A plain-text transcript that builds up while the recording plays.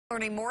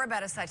Learning more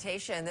about a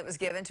citation that was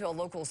given to a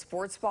local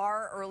sports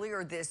bar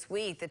earlier this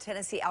week, the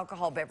Tennessee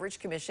Alcohol Beverage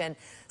Commission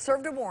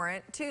served a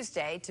warrant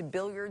Tuesday to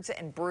Billiards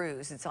and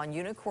Brews. It's on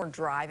Unicorn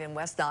Drive in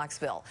West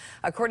Knoxville.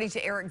 According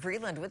to Eric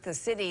Vreeland with the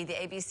city, the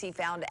ABC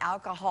found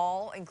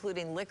alcohol,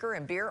 including liquor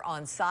and beer,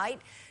 on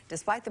site,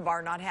 despite the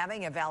bar not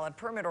having a valid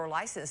permit or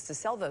license to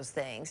sell those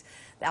things.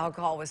 The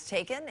alcohol was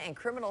taken and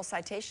criminal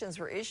citations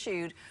were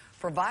issued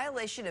for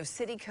violation of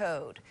city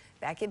code.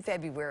 Back in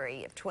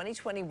February of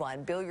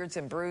 2021, Billiards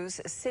and Brews'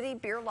 city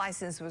beer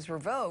license was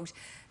revoked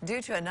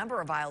due to a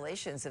number of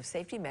violations of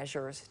safety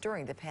measures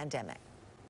during the pandemic.